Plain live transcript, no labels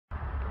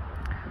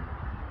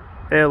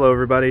Hey, hello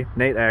everybody,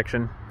 Nate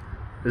Action.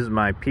 This is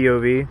my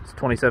POV. It's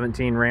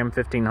 2017 Ram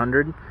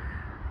 1500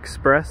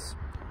 Express,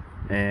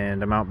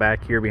 and I'm out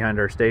back here behind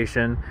our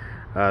station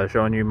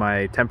showing you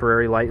my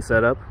temporary light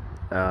setup.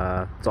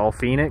 It's all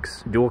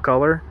Feniex, dual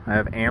color. I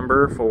have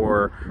amber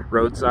for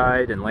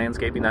roadside and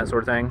landscaping, that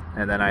sort of thing,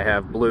 and then I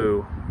have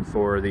blue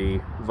for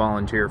the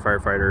volunteer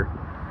firefighter.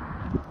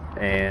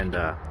 And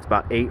it's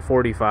about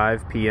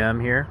 8:45 p.m.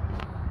 here.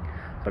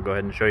 So I'll go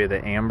ahead and show you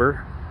the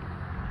amber.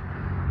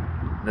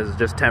 This is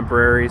just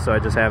temporary, so I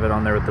just have it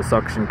on there with the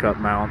suction cup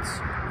mounts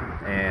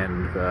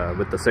and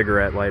with the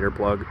cigarette lighter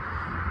plug.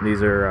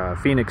 These are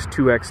Feniex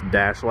 2X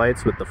dash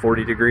lights with the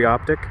 40-degree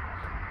optic.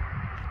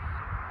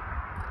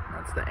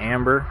 That's the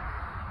amber.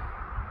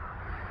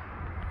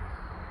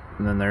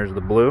 And then there's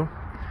the blue.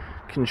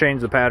 Can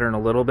change the pattern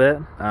a little bit.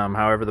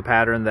 However, the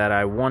pattern that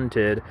I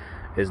wanted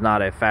is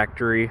not a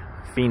factory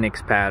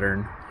Feniex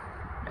pattern.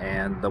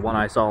 And the one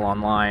I saw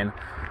online,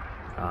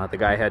 the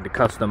guy had to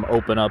custom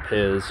open up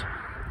his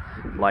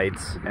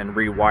lights and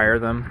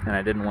rewire them, and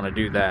I didn't want to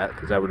do that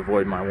because that would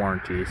avoid my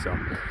warranty. So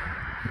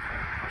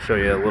I'll show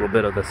you a little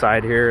bit of the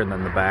side here and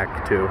then the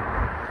back too.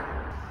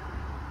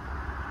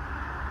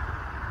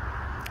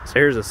 So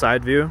here's a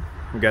side view.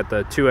 We've got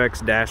the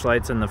 2X dash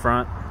lights in the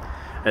front,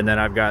 and then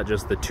I've got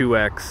just the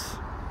 2X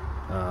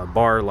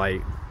bar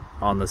light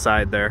on the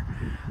side there,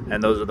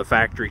 and those are the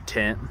factory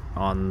tint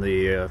on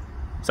the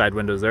side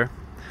windows there,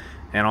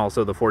 and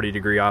also the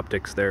 40-degree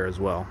optics there as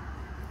well.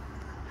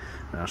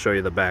 And I'll show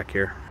you the back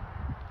here.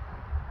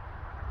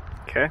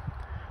 Okay,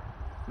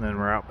 and then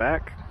we're out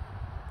back.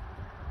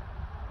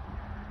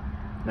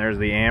 There's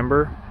the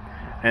amber,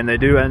 and they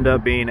do end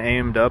up being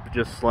aimed up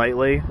just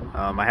slightly.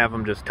 I have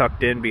them just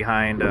tucked in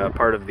behind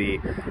part of the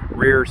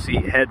rear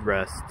seat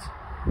headrests,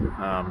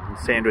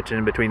 sandwiched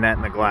in between that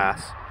and the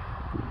glass.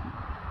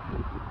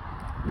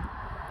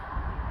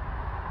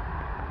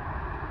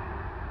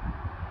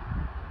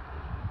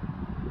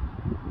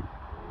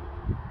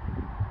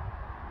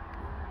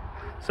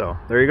 So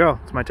there you go.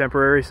 It's my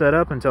temporary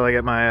setup until I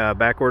get my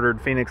back-ordered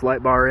Feniex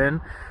light bar in.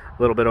 A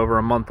little bit over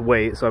a month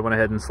wait, so I went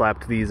ahead and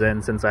slapped these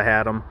in since I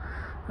had them.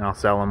 And I'll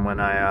sell them when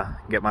I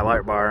get my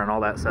light bar and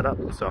all that set up.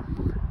 So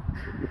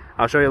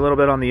I'll show you a little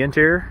bit on the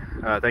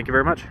interior. Thank you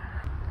very much.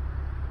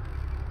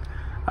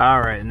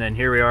 Alright, and then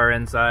here we are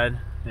inside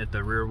at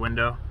the rear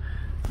window.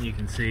 You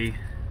can see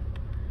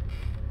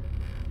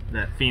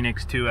that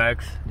Feniex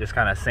 2X just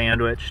kind of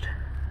sandwiched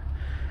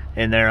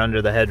in there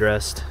under the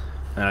headrest.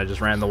 And I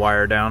just ran the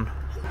wire down.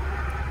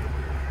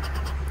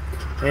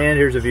 And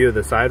here's a view of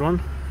the side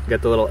one.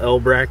 Got the little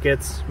L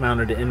brackets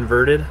mounted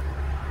inverted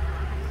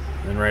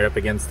and right up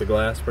against the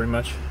glass pretty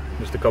much.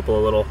 Just a couple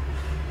of little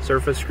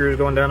surface screws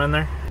going down in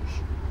there.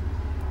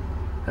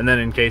 And then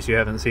in case you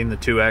haven't seen the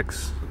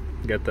 2X,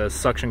 you got the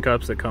suction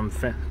cups that come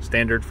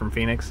standard from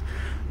Feniex.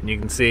 And you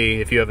can see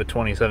if you have a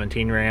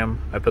 2017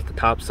 Ram, I put the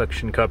top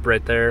suction cup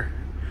right there.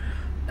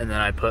 And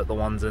then I put the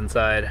ones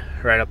inside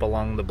right up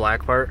along the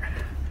black part.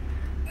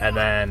 And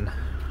then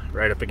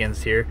right up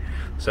against here,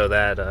 so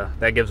that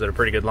that gives it a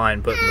pretty good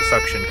line, putting the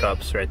suction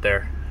cups right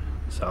there.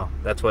 So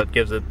that's what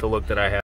gives it the look that I have.